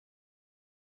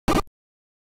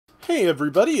Hey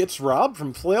everybody, it's Rob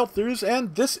from Flailthroughs,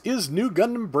 and this is New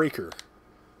Gundam Breaker.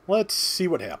 Let's see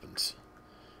what happens.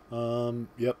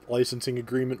 Yep, licensing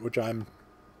agreement, which I'm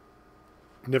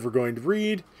never going to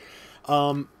read.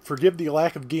 Forgive the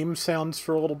lack of game sounds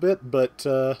for a little bit, but,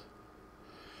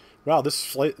 wow,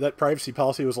 that privacy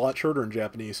policy was a lot shorter in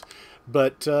Japanese.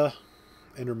 But,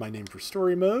 enter my name for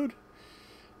story mode.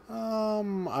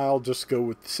 I'll just go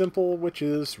with the simple, which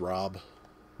is Rob.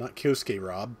 Not Kyosuke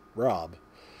Rob, Rob.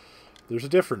 There's a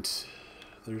difference.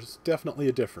 There's definitely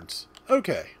a difference.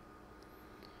 Okay.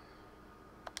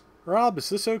 Rob, is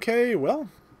this okay? Well,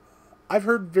 I've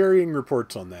heard varying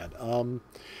reports on that.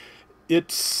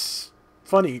 It's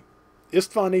funny.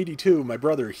 Istvan82, my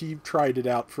brother, he tried it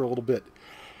out for a little bit.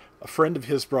 A friend of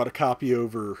his brought a copy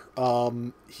over.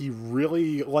 He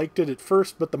really liked it at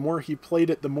first, but the more he played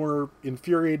it, the more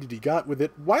infuriated he got with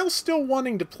it, while still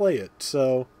wanting to play it.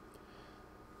 So,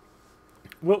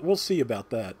 we'll see about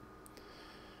that.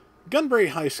 Gunbury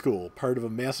High School, part of a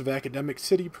massive academic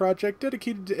city project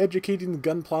dedicated to educating the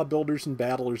gunpla builders and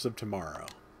battlers of tomorrow.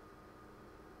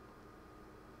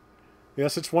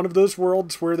 Yes, it's one of those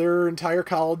worlds where there are entire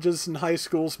colleges and high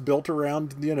schools built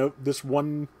around, this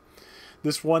one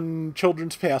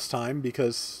children's pastime,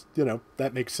 because,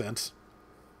 that makes sense.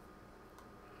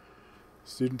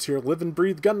 Students here live and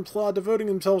breathe gunpla, devoting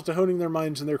themselves to honing their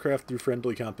minds and their craft through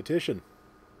friendly competition.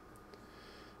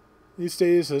 These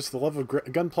days, as the love of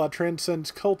gunpla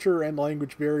transcends culture and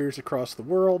language barriers across the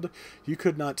world, you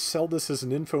could not sell this as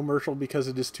an infomercial because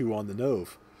it is too on the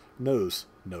nose.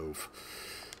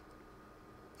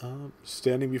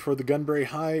 Standing before the Gunbury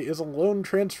High is a lone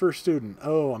transfer student.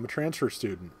 Oh, I'm a transfer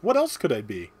student. What else could I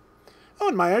be? Oh,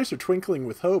 and my eyes are twinkling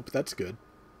with hope. That's good.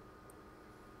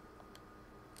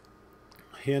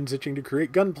 Hands itching to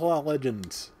create gunpla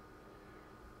legends.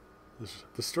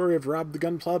 The story of Rob the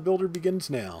Gunpla Builder begins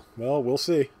now. Well, we'll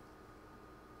see.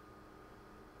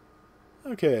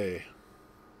 Okay.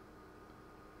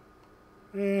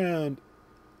 And...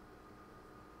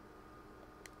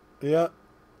 yeah.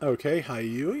 Okay, hi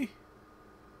Yui.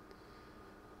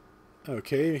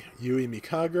 Okay, Yui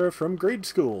Mikagura from grade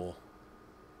school.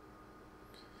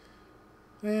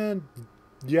 And,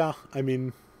 yeah, I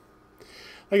mean...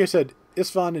 like I said,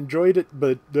 Istvan enjoyed it,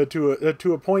 but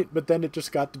to a point, but then it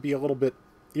just got to be a little bit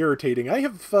irritating. I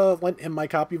have lent him my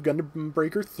copy of Gundam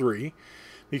Breaker 3,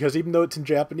 because even though it's in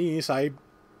Japanese, I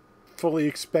fully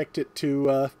expect it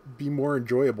to be more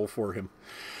enjoyable for him.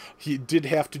 He did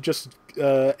have to just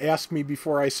ask me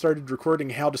before I started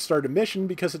recording how to start a mission,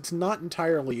 because it's not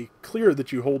entirely clear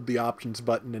that you hold the options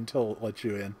button until it lets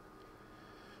you in.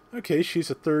 Okay,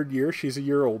 she's a third year. She's a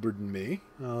year older than me.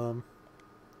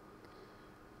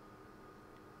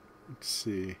 Let's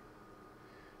see.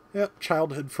 Yep,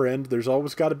 childhood friend. There's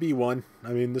always got to be one. I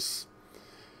mean,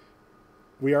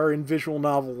 we are in visual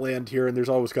novel land here, and there's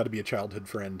always got to be a childhood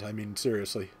friend. I mean,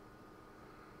 seriously.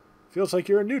 Feels like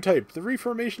you're a new type, the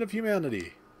reformation of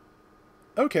humanity.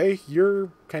 Okay,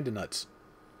 you're kind of nuts.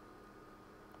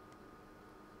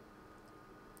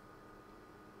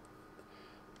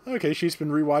 Okay, she's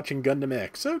been rewatching Gundam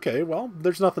X. Okay, well,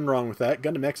 there's nothing wrong with that.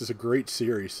 Gundam X is a great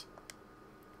series.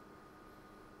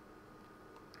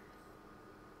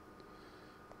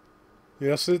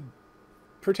 Yes,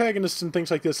 protagonists and things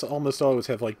like this almost always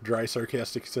have, like, dry,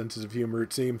 sarcastic senses of humor,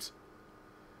 it seems.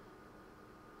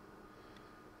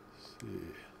 Let's see.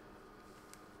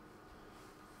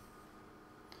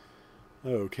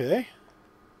 Okay.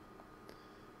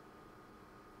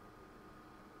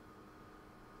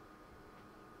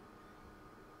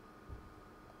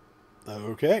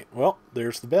 Okay, well,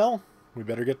 there's the bell. We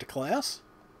better get to class.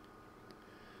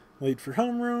 Late for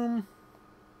homeroom.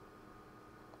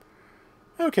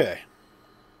 Okay.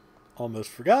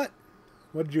 Almost forgot.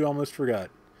 What did you almost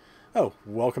forgot? Oh,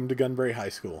 welcome to Gunbury High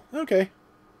School. Okay.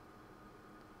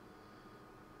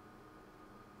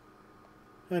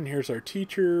 And here's our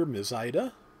teacher, Ms.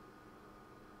 Ida.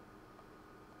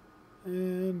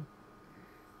 And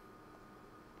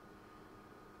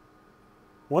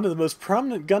one of the most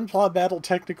prominent gunpla battle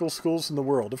technical schools in the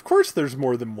world. Of course there's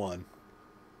more than one.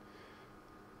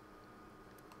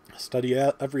 Study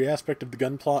every aspect of the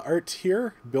gunpla arts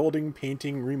here. Building,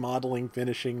 painting, remodeling,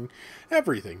 finishing,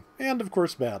 everything. And, of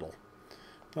course, battle.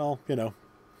 Well,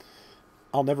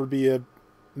 I'll never be a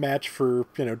match for,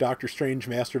 Dr. Strange,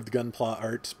 master of the gunpla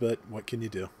arts, but what can you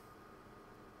do?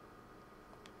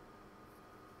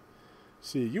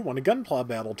 See, you won a gunpla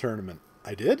battle tournament.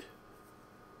 I did?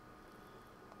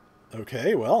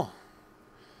 Okay, well,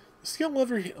 the skill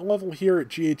level here at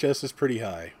GHS is pretty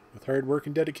high. With hard work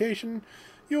and dedication,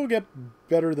 you'll get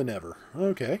better than ever.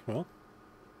 Okay, well.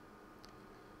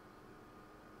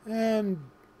 And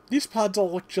These pods all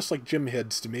look just like gym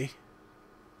heads to me.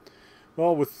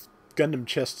 Well, with Gundam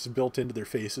chests built into their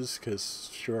faces, because,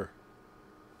 sure.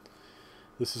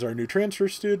 This is our new transfer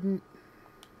student.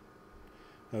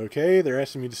 Okay, they're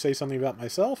asking me to say something about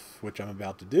myself, which I'm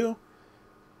about to do.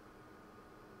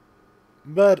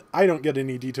 But I don't get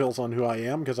any details on who I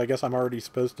am, because I guess I'm already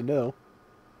supposed to know.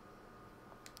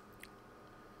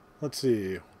 Let's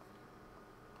see.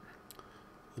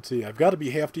 I've got to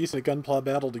be half decent at Gunpla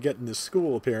Battle to get in this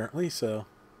school, apparently, so...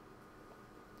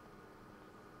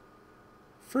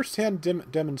 First-hand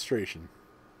demonstration.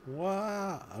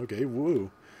 Wow. Okay,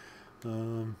 woo.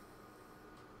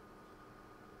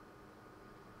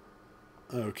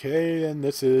 Okay, and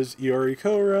this is Iori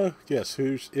Kora. Yes,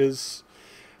 who is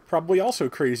probably also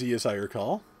crazy, as I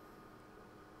recall.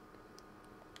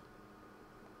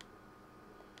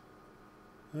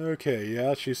 Okay,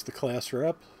 yeah, she's the class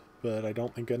rep, but I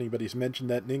don't think anybody's mentioned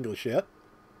that in English yet.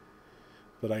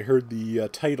 But I heard the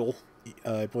title,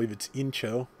 I believe it's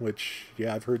Incho, which,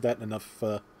 yeah, I've heard that in enough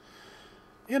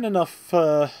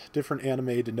different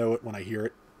anime to know it when I hear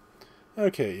it.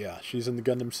 Okay, yeah, she's in the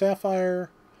Gundam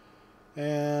Sapphire,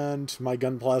 and my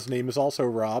Gunpla's name is also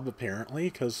Rob, apparently,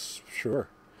 because, sure.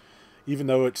 Even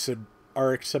though it's an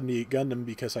RX-78 Gundam,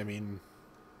 because, I mean,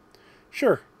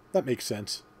 sure, that makes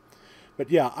sense. But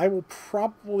yeah, I will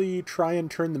probably try and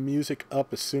turn the music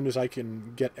up as soon as I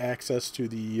can get access to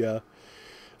the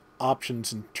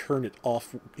options and turn it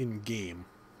off in-game.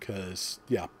 Because,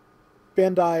 yeah,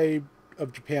 Bandai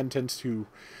of Japan tends to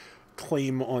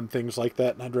claim on things like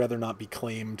that, and I'd rather not be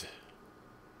claimed.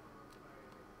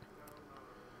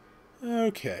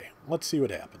 Okay, let's see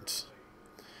what happens.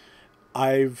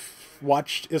 I've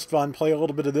watched Istvan play a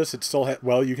little bit of this. It still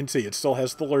well, you can see it still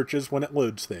has the lurches when it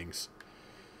loads things.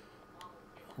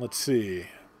 Let's see.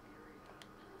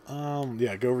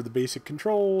 Yeah, go over the basic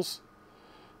controls.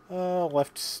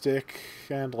 Left stick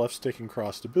and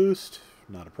cross to boost.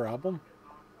 Not a problem.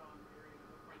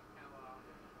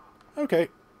 Okay.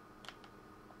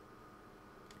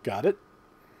 Got it.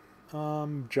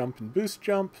 Jump and boost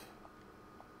jump.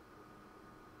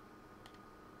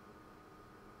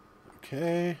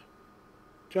 Okay.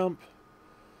 Jump.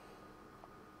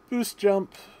 Boost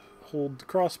jump. Hold the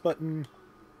cross button.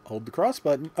 Hold the cross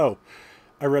button. Oh,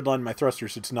 I redlined my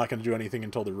thrusters. It's not going to do anything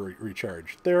until they're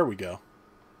recharged. There we go.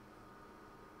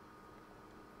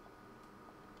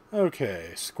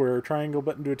 Okay. Square or triangle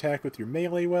button to attack with your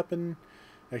melee weapon.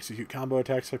 Execute combo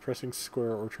attacks by pressing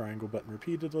square or triangle button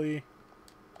repeatedly.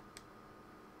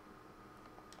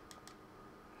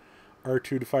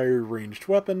 R2 to fire your ranged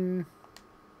weapon.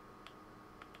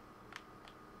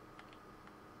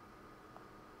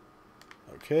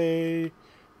 Okay.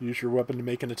 Use your weapon to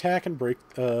make an attack and break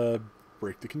the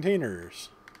containers.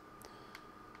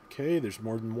 Okay, there's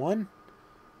more than one.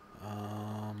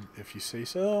 If you say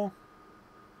so.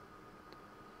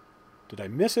 Did I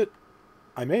miss it?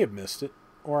 I may have missed it,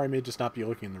 or I may just not be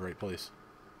looking in the right place.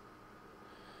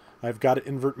 I've got to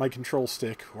invert my control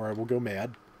stick, or I will go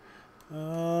mad.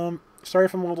 Sorry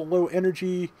if I'm a little low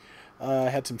energy. I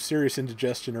had some serious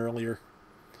indigestion earlier.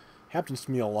 Happens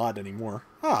to me a lot anymore.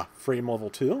 Ah, frame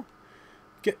level 2.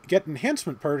 Get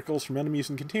enhancement particles from enemies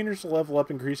and containers to level up,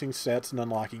 increasing stats and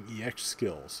unlocking EX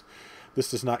skills.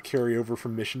 This does not carry over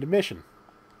from mission to mission.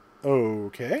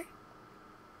 Okay.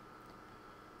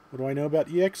 What do I know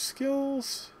about EX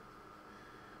skills?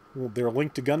 Well, they're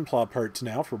linked to Gunpla parts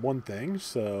now, for one thing,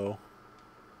 so...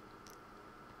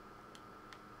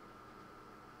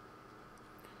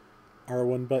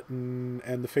 R1 button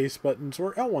and the face buttons,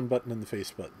 or L1 button and the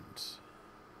face buttons.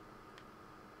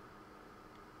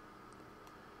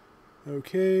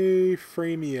 Okay,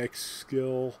 frame EX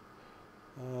skill.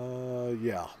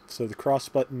 Yeah, so the cross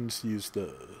buttons use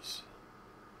those.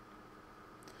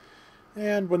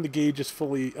 And when the gauge is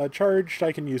fully charged,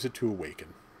 I can use it to awaken.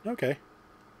 Okay.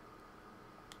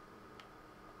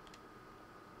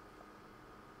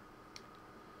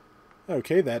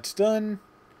 Okay, that's done.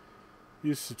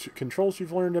 Use the controls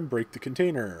you've learned and break the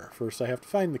container. First, I have to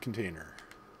find the container.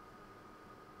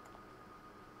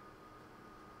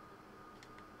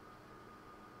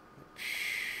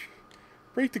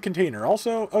 Break the container.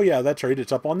 Also, oh yeah, that's right,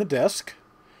 it's up on the desk.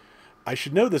 I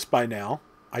should know this by now.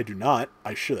 I do not.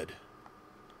 I should.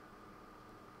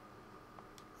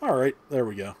 Alright, there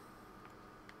we go.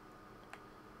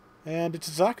 And it's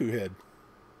a Zaku head.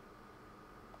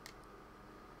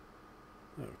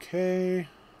 Okay.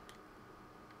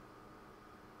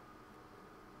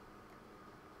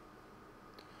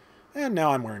 And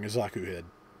now I'm wearing a Zaku head.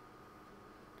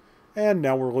 And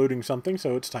now we're loading something,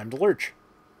 so it's time to lurch.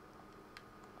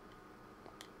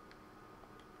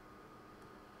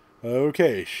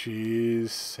 Okay,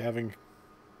 she's having...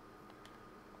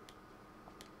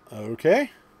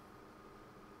 Okay.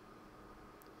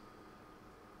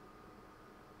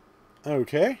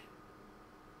 Okay.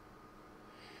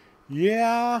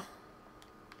 Yeah.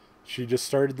 She just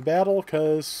started the battle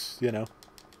because, you know,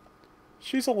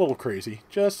 she's a little crazy.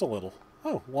 Just a little.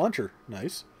 Oh, launcher.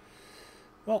 Nice.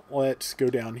 Well, let's go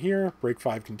down here. Break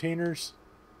 5 containers.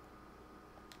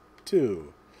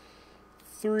 2,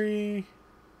 3,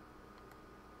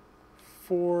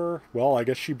 4. Well, I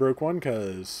guess she broke one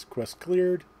because quest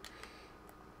cleared.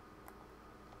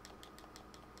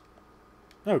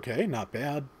 Okay, not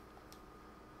bad.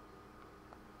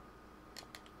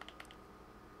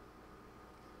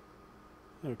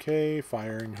 Okay,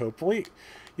 firing, hopefully.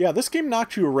 Yeah, this game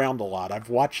knocks you around a lot. I've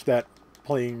watched that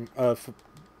playing with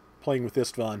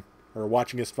Istvan, or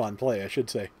watching Istvan play, I should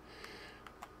say.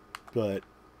 But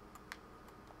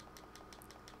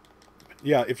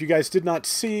yeah, if you guys did not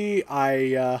see,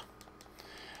 I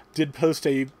did post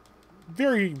a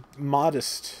very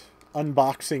modest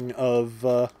unboxing of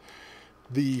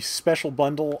the special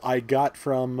bundle I got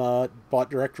from,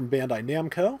 bought direct from Bandai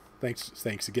Namco.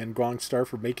 Thanks again, GuangStar,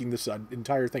 for making this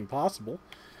entire thing possible.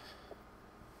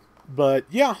 But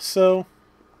yeah, so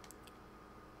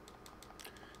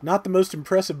not the most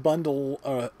impressive bundle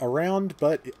around,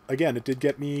 but again, it did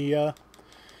get me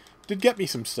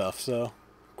some stuff. So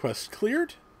quest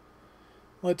cleared.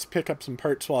 Let's pick up some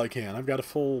parts while I can. I've got a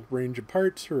full range of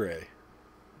parts. Hooray!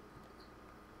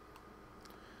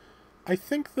 I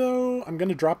think though I'm going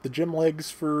to drop the gym legs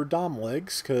for Dom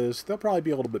legs because they'll probably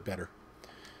be a little bit better.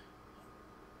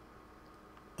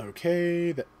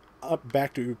 Okay, up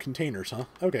back to containers, huh?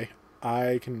 Okay,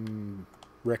 I can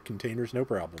wreck containers, no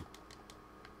problem.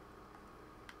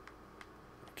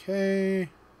 Okay.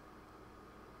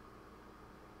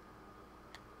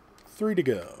 3 to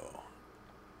go.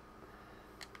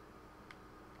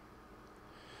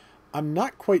 I'm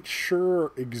not quite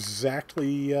sure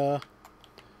exactly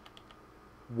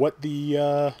what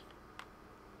the...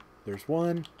 there's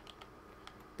one.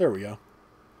 There we go.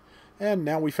 And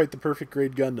now we fight the perfect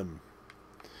grade Gundam.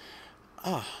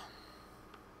 I'm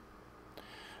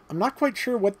not quite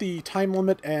sure what the time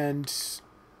limit and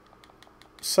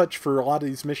such for a lot of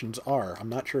these missions are. I'm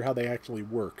not sure how they actually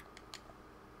work.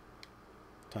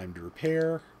 Time to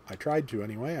repair. I tried to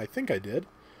anyway. I think I did.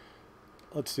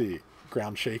 Let's see.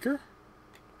 Ground Shaker.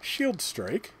 Shield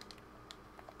Strike.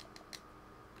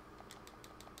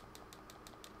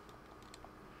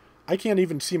 I can't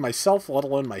even see myself, let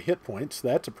alone my hit points.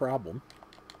 That's a problem.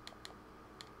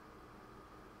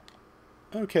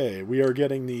 Okay, we are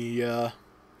getting the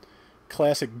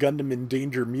classic Gundam in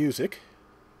Danger music.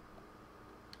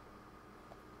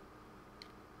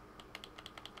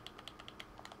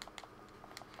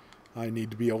 I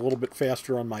need to be a little bit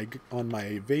faster on my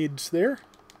evades there.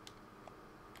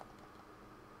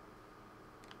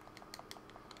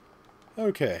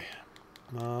 Okay.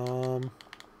 Oh,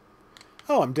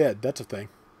 I'm dead. That's a thing.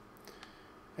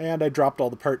 And I dropped all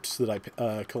the parts that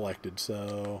I collected,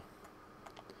 so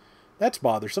that's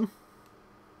bothersome.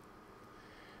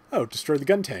 Oh, destroy the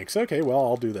gun tanks. Okay, well,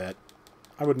 I'll do that.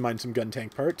 I wouldn't mind some gun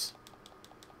tank parts.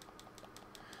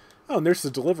 Oh, and there's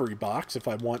the delivery box if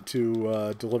I want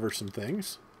to deliver some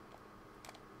things.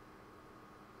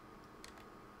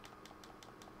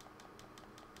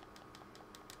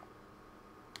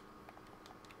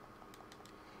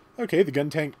 Okay, the gun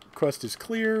tank quest is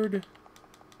cleared.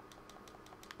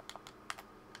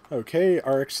 Okay,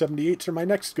 RX-78s are my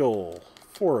next goal.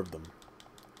 4 of them.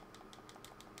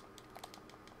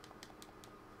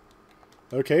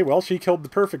 Okay, well, she killed the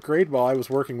perfect grade while I was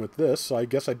working with this, so I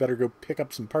guess I better go pick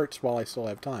up some parts while I still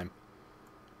have time.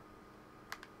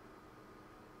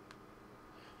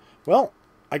 Well,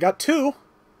 I got 2.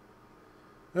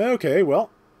 Okay,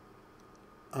 well,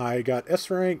 I got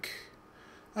S rank.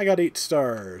 I got 8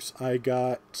 stars. I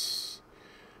got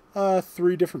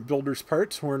 3 different builder's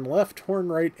parts. Horn left, horn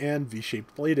right, and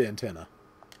V-shaped blade antenna.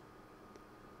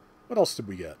 What else did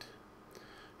we get?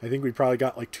 I think we probably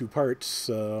got like 2 parts,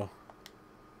 so...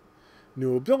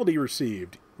 New ability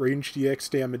received. Range DX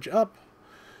damage up.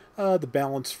 The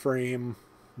balance frame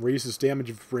raises damage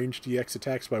of range DX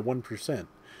attacks by 1%.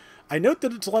 I note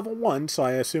that it's level 1, so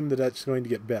I assume that that's going to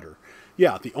get better.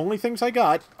 Yeah, the only things I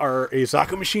got are a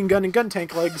Zaku machine gun and gun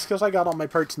tank legs, because I got all my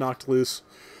parts knocked loose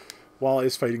while I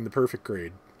was fighting the perfect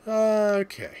grade.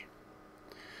 Okay.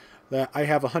 I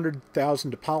have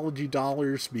 100,000 apology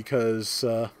dollars because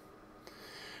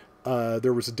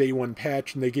there was a day 1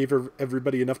 patch, and they gave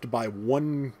everybody enough to buy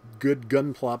 1 good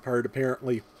gunpla part,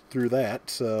 apparently, through that,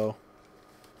 so...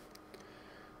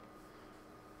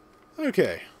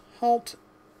 Okay. Halt.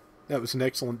 That was an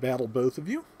excellent battle, both of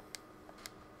you.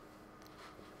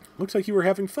 Looks like you were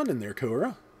having fun in there,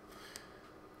 Korra.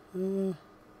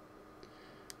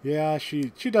 Yeah,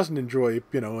 she doesn't enjoy,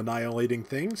 annihilating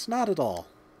things. Not at all.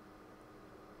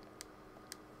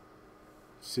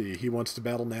 Let's see, he wants to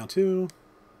battle now, too.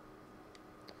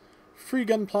 Free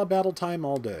Gunpla battle time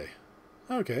all day.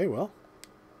 Okay, well.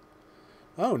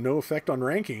 Oh, no effect on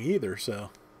ranking either,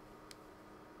 so.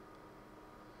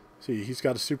 See, he's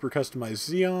got a super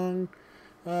customized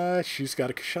Zeong. She's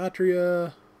got a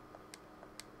Kshatriya.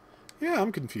 Yeah,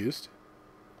 I'm confused.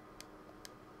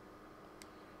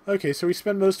 Okay, so we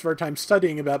spend most of our time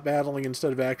studying about battling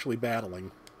instead of actually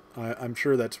battling. I'm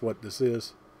sure that's what this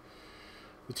is.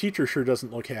 The teacher sure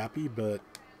doesn't look happy, but...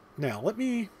 Now, let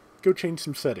me go change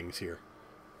some settings here.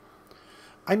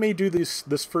 I may do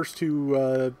this first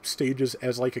two stages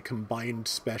as like a combined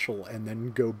special, and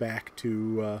then go back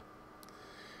to...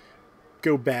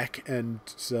 Go back and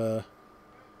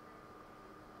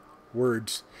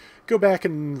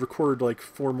record like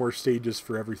 4 more stages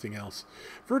for everything else.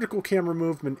 Vertical camera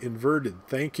movement inverted.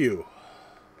 Thank you.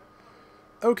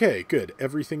 Okay, good.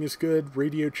 Everything is good.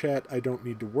 Radio chat I don't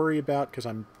need to worry about because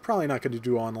I'm probably not going to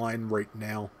do online right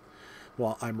now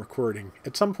while I'm recording.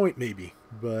 At some point, maybe,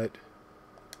 but...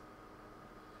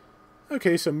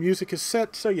 Okay, so music is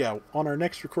set. So yeah, on our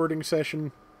next recording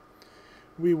session,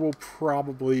 we will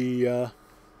probably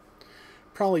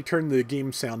turn the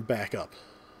game sound back up.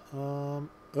 Oh,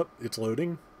 it's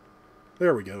loading.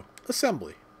 There we go.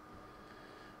 Assembly.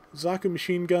 Zaku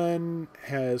machine gun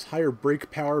has higher break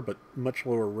power, but much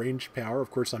lower range power. Of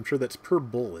course, I'm sure that's per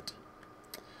bullet.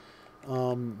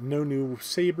 No new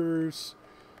sabers.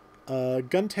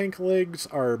 Gun tank legs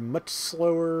are much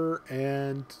slower,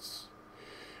 and...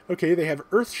 Okay, they have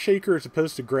Earth Shaker as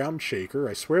opposed to Ground Shaker.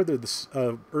 I swear that this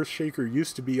Earth Shaker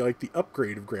used to be like the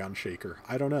upgrade of Ground Shaker.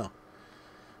 I don't know.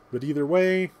 But either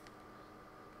way...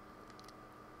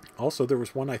 Also, there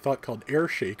was one I thought called Air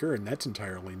Shaker, and that's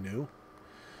entirely new.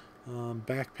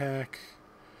 Backpack.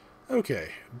 Okay,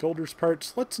 builder's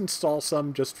parts. Let's install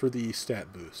some just for the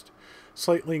stat boost.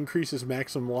 Slightly increases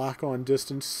maximum lock-on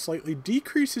distance. Slightly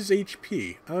decreases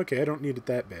HP. Okay, I don't need it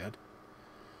that bad.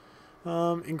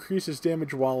 Increases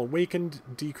damage while awakened.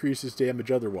 Decreases damage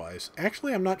otherwise.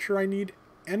 Actually, I'm not sure I need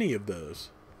any of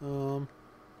those.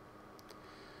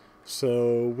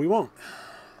 So, we won't.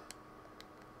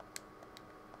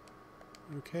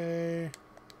 Okay.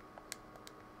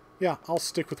 Yeah, I'll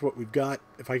stick with what we've got.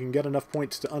 If I can get enough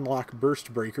points to unlock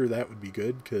Burst Breaker, that would be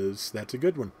good, because that's a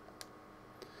good one.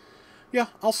 Yeah,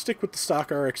 I'll stick with the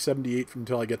stock RX-78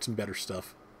 until I get some better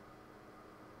stuff.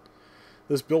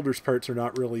 Those builder's parts are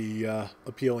not really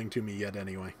appealing to me yet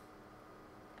anyway.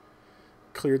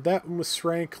 Cleared that one with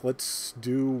Shrank. Let's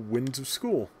do Winds of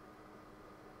School.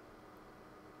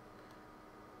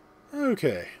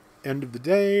 Okay, end of the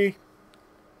day.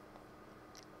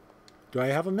 Do I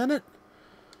have a minute?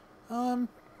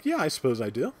 Yeah, I suppose I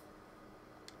do.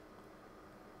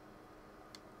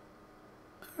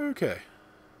 Okay.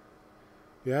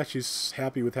 Yeah, she's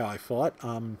happy with how I fought.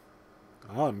 I'm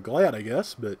glad, I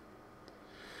guess, but...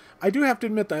 I do have to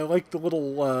admit that I like the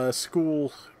little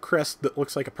school crest that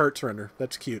looks like a parts runner.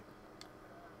 That's cute.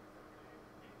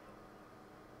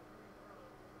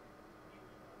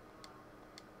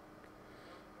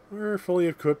 We're fully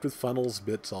equipped with funnels,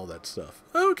 bits, all that stuff.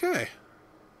 Okay.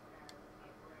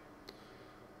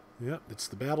 Yep, it's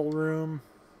the battle room.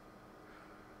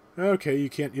 Okay,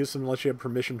 you can't use them unless you have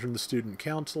permission from the student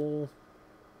council.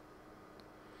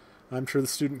 I'm sure the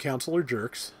student council are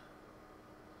jerks.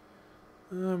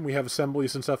 We have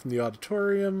assemblies and stuff in the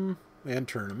auditorium, and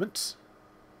tournaments.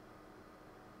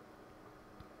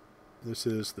 This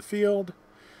is the field.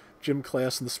 Gym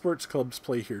class and the sports clubs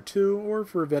play here too, or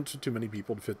for events with too many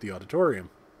people to fit the auditorium.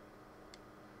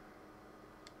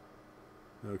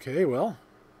 Okay, well.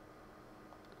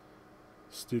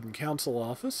 Student council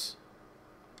office.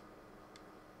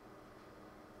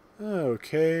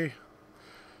 Okay.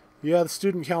 Yeah, the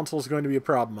student council is going to be a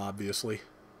problem, obviously.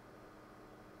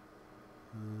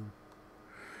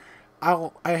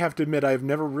 I have to admit, I've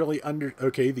never really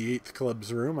Okay, the 8th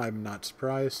club's room. I'm not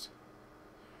surprised.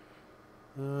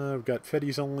 I've got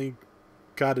Fetty's only...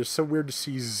 God, it's so weird to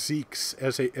see Zeke's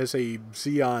as a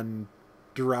Xeon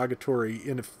derogatory,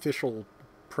 unofficial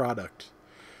product.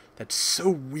 That's so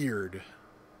weird.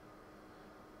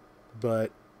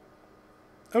 But,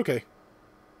 okay.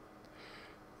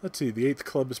 Let's see, the 8th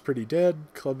club is pretty dead.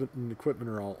 Club and equipment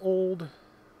are all old.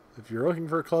 If you're looking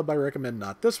for a club, I recommend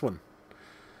not this one.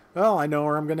 Well, I know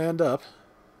where I'm going to end up.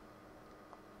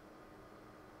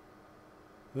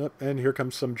 Yep, and here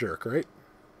comes some jerk, right?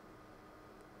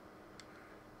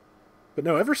 But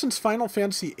no, ever since Final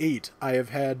Fantasy VIII, I have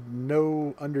had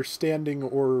no understanding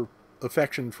or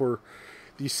affection for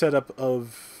the setup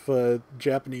of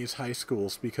Japanese high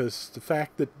schools, because the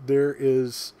fact that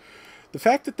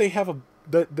they have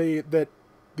that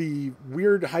the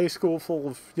weird high school full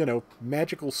of,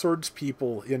 magical swords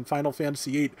people in Final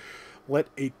Fantasy VIII let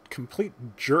a complete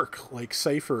jerk like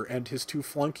Cypher and his two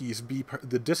flunkies be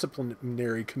the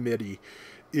disciplinary committee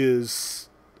is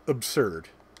absurd.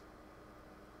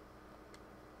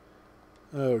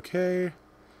 Okay.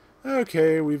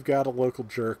 Okay, we've got a local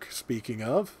jerk, speaking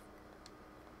of.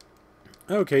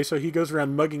 Okay, so he goes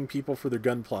around mugging people for their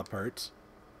gunpla parts.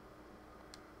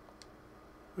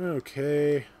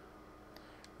 Okay.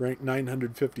 Rank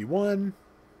 951.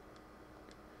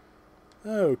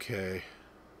 Okay.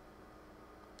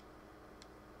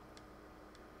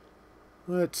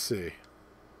 Let's see.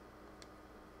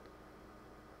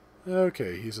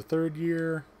 Okay, he's a third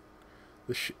year.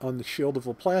 On the Shield of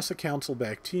Laplace, council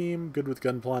back team. Good with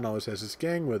gunpla and always has his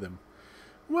gang with him.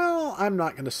 Well, I'm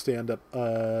not going to stand up.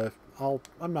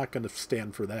 I'm not going to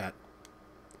stand for that.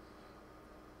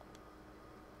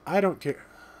 I don't care.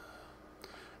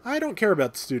 I don't care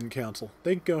about the student council.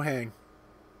 They can go hang.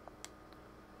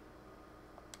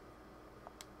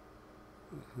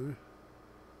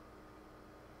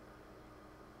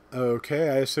 Okay,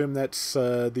 I assume that's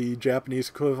the Japanese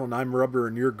equivalent. I'm rubber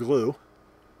and you're glue.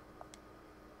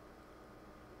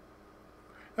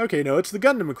 Okay, no, it's the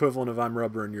Gundam equivalent of I'm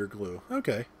rubber and you're glue.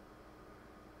 Okay.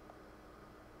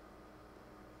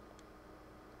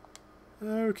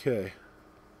 Okay.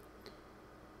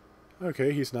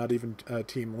 Okay, he's not even a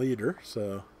team leader,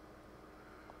 so...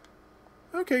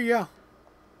 Okay, yeah.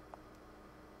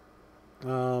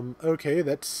 Okay,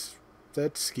 that's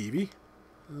skeevy.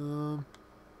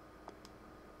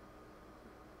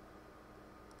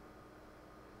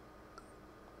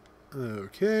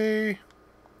 Okay.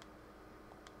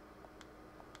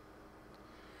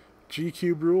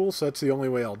 G-Cube rules, that's the only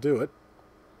way I'll do it.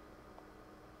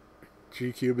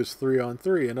 G-Cube is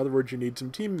 3-on-3. In other words, you need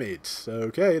some teammates.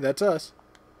 Okay, that's us.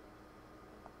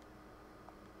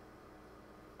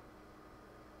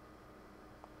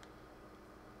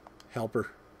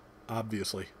 Helper.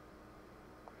 Obviously.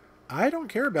 I don't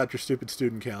care about your stupid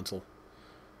student council.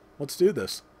 Let's do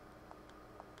this.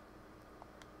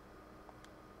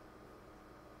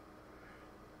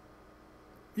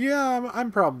 Yeah,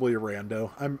 I'm probably a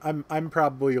rando. I'm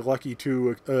probably lucky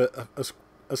to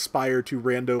aspire to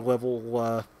rando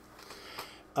level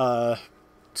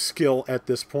skill at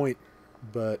this point,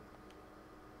 but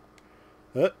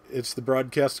it's the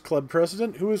broadcast club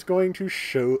president who is going to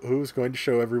show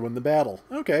everyone the battle.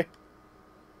 Okay.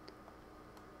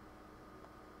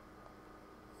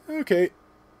 Okay.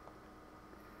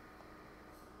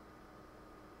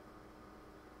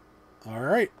 All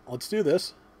right, let's do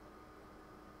this.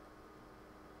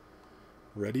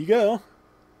 Ready, go.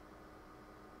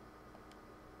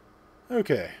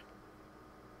 Okay.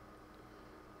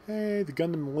 Hey, the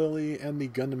Gundam Lily and the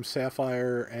Gundam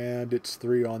Sapphire, and it's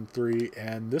 3-on-3,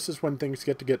 and this is when things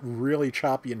get really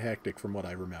choppy and hectic from what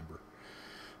I remember.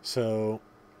 So,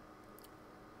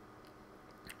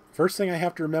 first thing I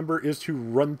have to remember is to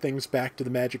run things back to the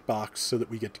magic box so that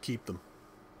we get to keep them.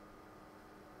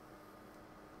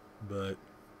 But,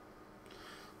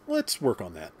 let's work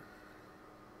on that.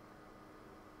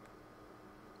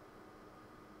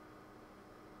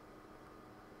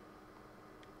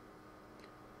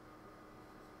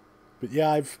 But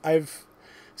yeah, I've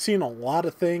seen a lot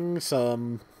of things.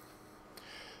 A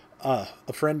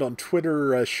friend on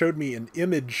Twitter showed me an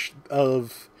image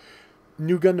of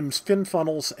New Gundam's fin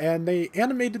funnels, and they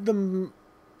animated them,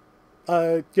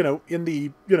 in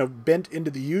the, bent into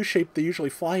the U shape they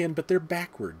usually fly in, but they're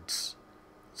backwards.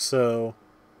 So,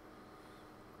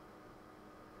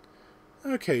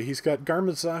 okay, he's got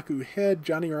Garmazaku head,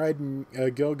 Johnny Raiden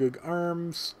Gelgug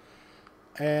arms.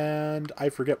 And I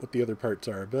forget what the other parts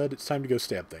are, but it's time to go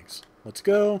stab things. Let's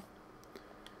go.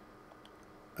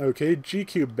 Okay,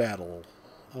 G-Cube battle.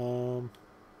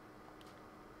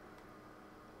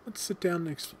 Let's sit down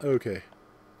next. Okay.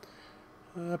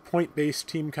 Point-based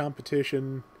team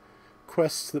competition.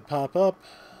 Quests that pop up.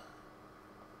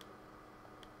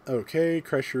 Okay,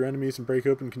 crush your enemies and break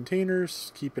open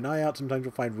containers. Keep an eye out. Sometimes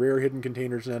you'll find rare hidden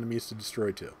containers and enemies to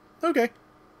destroy too. Okay.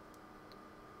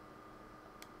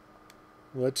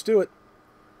 Let's do it.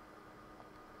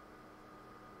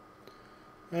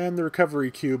 And the recovery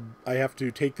cube. I have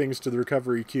to take things to the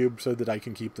recovery cube so that I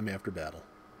can keep them after battle.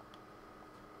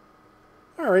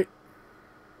 Alright.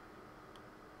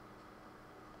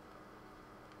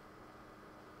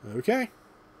 Okay.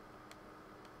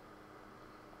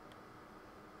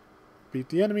 Beat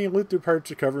the enemy, loot their parts,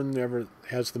 recover, and whoever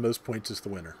has the most points is the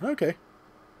winner. Okay.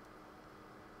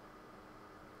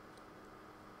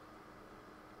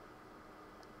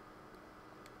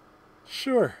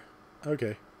 Sure.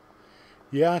 Okay.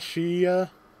 Yeah, she,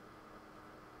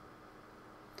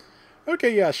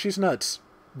 okay, yeah, she's nuts.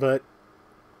 But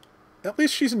at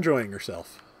least she's enjoying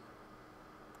herself.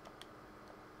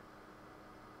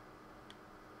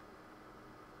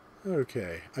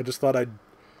 Okay. I just thought I'd...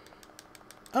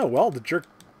 Oh, well, the jerk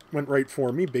went right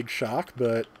for me. Big shock,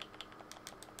 but...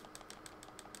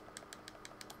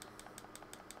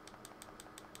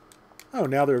 Oh,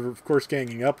 now they're, of course,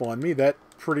 ganging up on me. That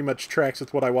pretty much tracks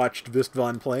with what I watched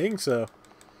Vistvon playing, so...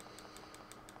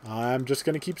 I'm just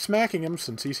going to keep smacking him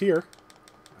since he's here.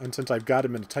 And since I've got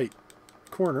him in a tight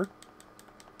corner.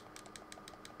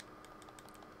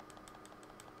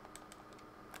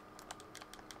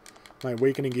 My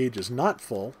awakening gauge is not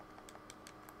full.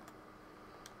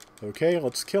 Okay,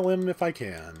 let's kill him if I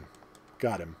can.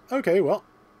 Got him. Okay, well.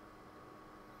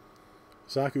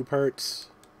 Zaku parts.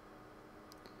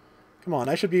 Come on,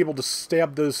 I should be able to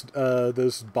stab those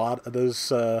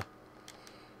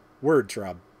words,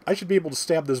 Rob. I should be able to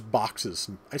stab those boxes.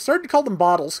 I started to call them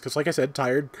bottles, because like I said,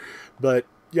 tired. But,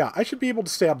 yeah, I should be able to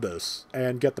stab those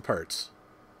and get the parts.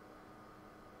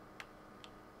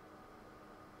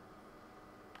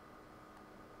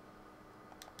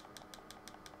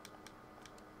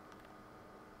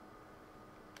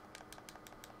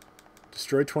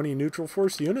 Destroy 20 neutral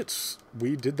force units.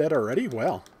 We did that already?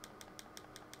 Wow.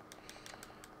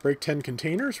 Break 10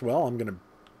 containers. Well, I'm going to...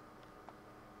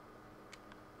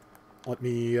 Let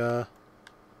me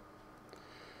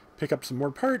pick up some more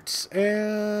parts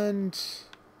and...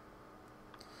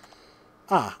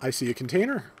 Ah, I see a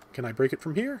container. Can I break it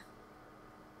from here?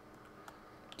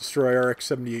 Destroy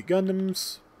RX-78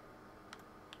 Gundams.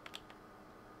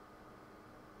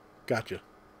 Gotcha.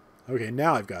 Okay,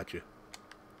 now I've got you.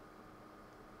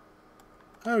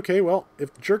 Okay, well,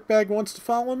 if the jerkbag wants to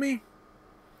follow me,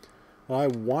 while I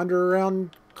wander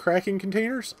around cracking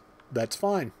containers, that's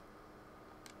fine.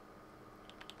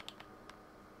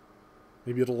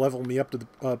 Maybe it'll level me up to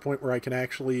the point where I can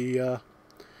actually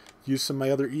use some of my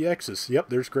other EXs. Yep,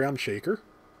 there's Ground Shaker.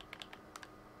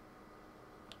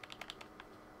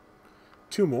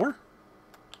 2 more.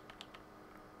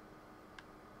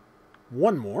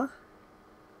 1 more.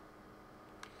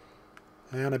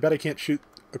 And I bet I can't shoot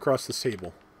across this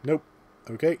table. Nope.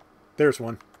 Okay, there's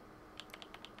one.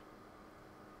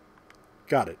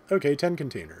 Got it. Okay, 10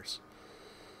 containers.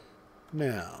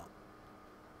 Now,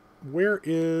 where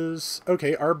is...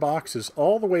 Okay, our box is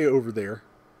all the way over there.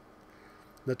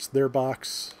 That's their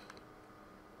box.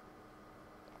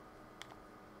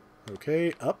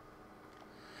 Okay, up.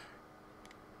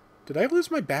 Did I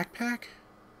lose my backpack?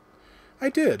 I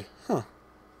did. Huh.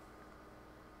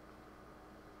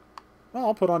 Well,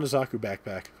 I'll put on a Zaku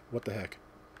backpack. What the heck.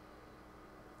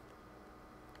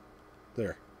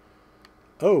 There.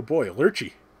 Oh boy,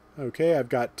 Lurchy. Okay, I've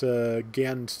got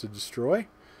Gans to destroy.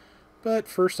 But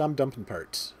first I'm dumping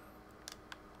parts.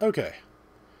 Okay.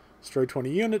 Destroy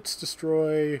 20 units.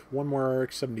 Destroy 1 more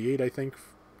RX-78, I think.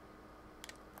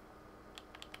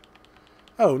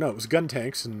 Oh, no, it was gun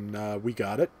tanks, and we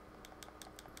got it.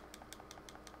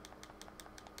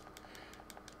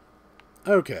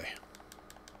 Okay.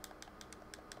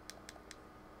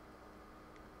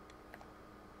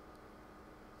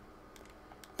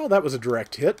 Oh, that was a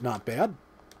direct hit. Not bad.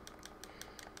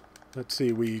 Let's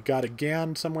see. We got a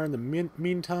Gan somewhere in the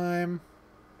meantime.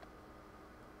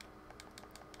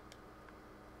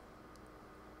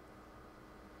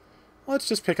 Let's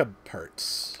just pick up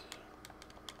parts.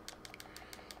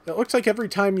 It looks like every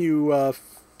time you...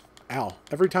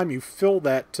 every time you fill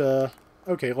that...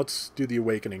 okay, let's do the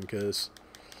awakening, because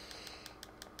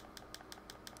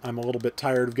I'm a little bit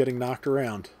tired of getting knocked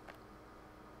around.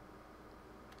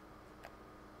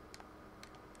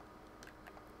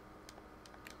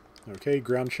 Okay,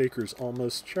 Ground Shaker's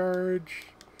almost charged.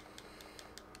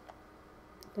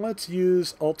 Let's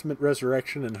use Ultimate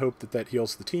Resurrection and hope that that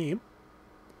heals the team.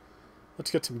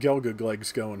 Let's get some Gelgug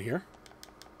legs going here.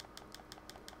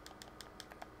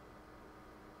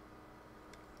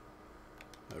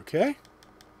 Okay.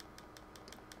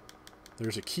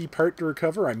 There's a key part to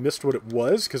recover. I missed what it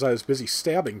was because I was busy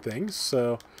stabbing things,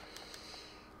 so...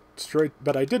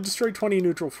 But I did destroy 20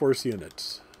 neutral force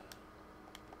units.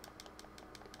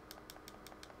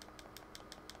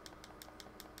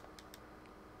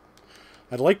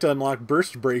 I'd like to unlock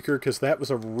Burst Breaker because that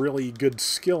was a really good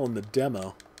skill in the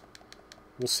demo.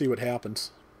 We'll see what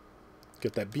happens.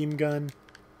 Get that beam gun.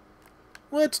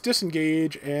 Let's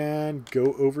disengage and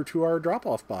go over to our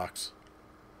drop-off box.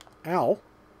 Ow.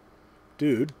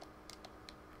 dude.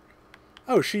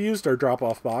 Oh, she used our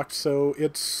drop-off box, so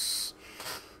it's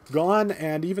gone,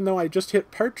 and even though I just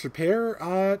hit parts repair,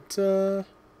 it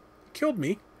killed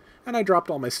me, and I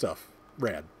dropped all my stuff.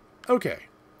 Rad. Okay.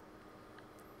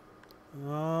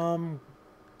 Well,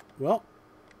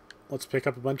 let's pick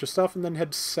up a bunch of stuff and then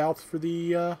head south for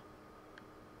the,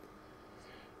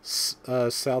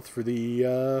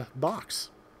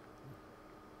 box.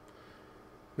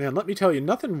 Man, let me tell you,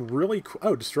 nothing really...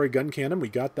 Oh, destroy gun cannon, we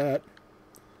got that.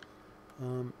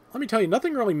 Let me tell you,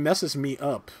 nothing really messes me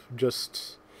up,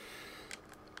 just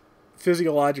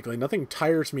physiologically. Nothing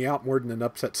tires me out more than an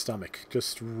upset stomach.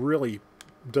 Just really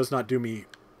does not do me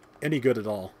any good at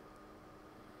all.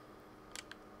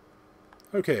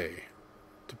 Okay,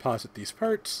 deposit these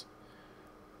parts.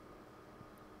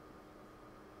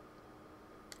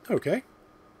 Okay.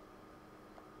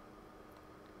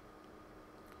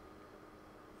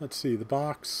 Let's see, the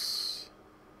box.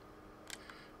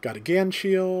 Got a Gan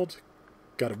shield.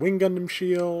 Got a Wing Gundam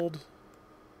shield.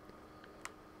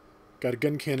 Got a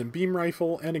gun cannon beam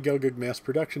rifle and a Gelgug mass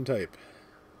production type.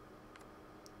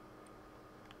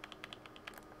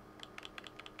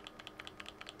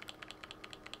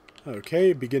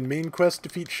 Okay, begin main quest,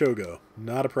 defeat Shogo.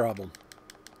 Not a problem.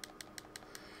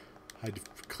 I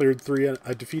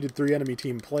defeated 3 enemy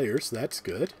team players. That's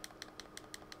good.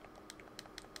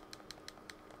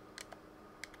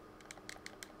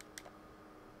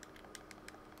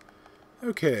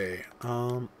 Okay,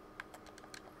 oh,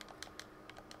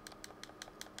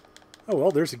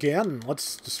 well, there's a Gan.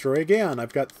 Let's destroy a Gan.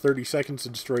 I've got 30 seconds to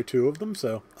destroy 2 of them,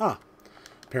 so... Ah,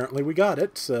 apparently we got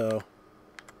it, so...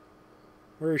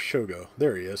 Where is Shogo?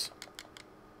 There he is.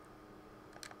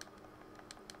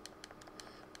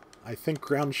 I think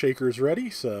Ground Shaker's ready,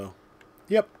 so...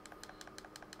 Yep.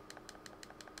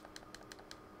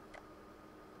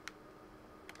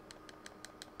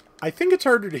 I think it's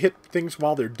harder to hit things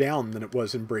while they're down than it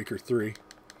was in Breaker 3.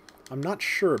 I'm not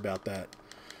sure about that.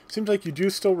 Seems like you do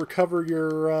still recover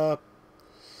your,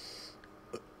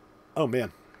 Oh,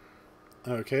 man.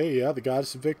 Okay, yeah, the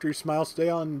Goddess of Victory smiles today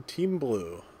on Team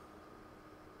Blue.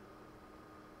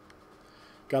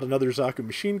 Got another Zaku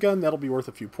machine gun. That'll be worth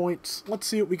a few points. Let's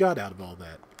see what we got out of all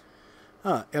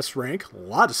that. S rank. A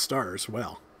lot of stars.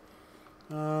 Well.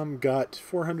 Got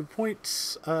 400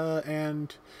 points,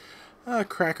 and...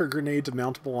 cracker grenades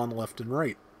mountable on the left and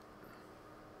right.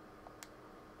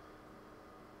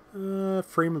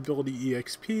 Frame ability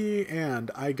EXP,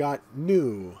 and I got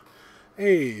new.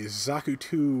 A Zaku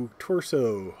 2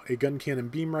 torso, a gun cannon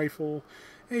beam rifle,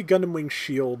 a Gundam wing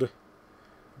shield,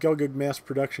 Gelgug mass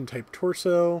production type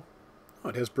torso. Oh,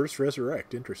 it has burst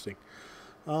resurrect. Interesting.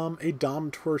 A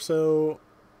Dom torso,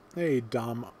 a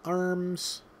Dom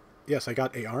arms. Yes, I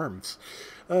got a arms.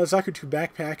 Zaku 2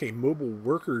 backpack, a mobile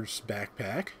workers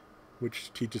backpack,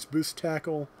 which teaches boost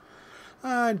tackle.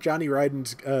 Johnny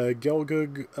Raiden's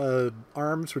Gelgug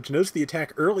arms, which knows the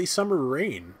attack Early Summer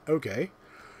Rain. Okay.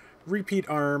 Repeat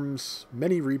arms,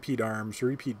 many repeat arms,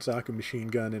 repeat Zaku machine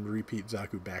gun, and repeat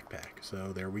Zaku backpack.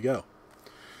 So there we go.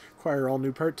 Acquire all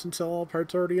new parts and sell all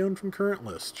parts already owned from current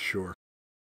list. Sure.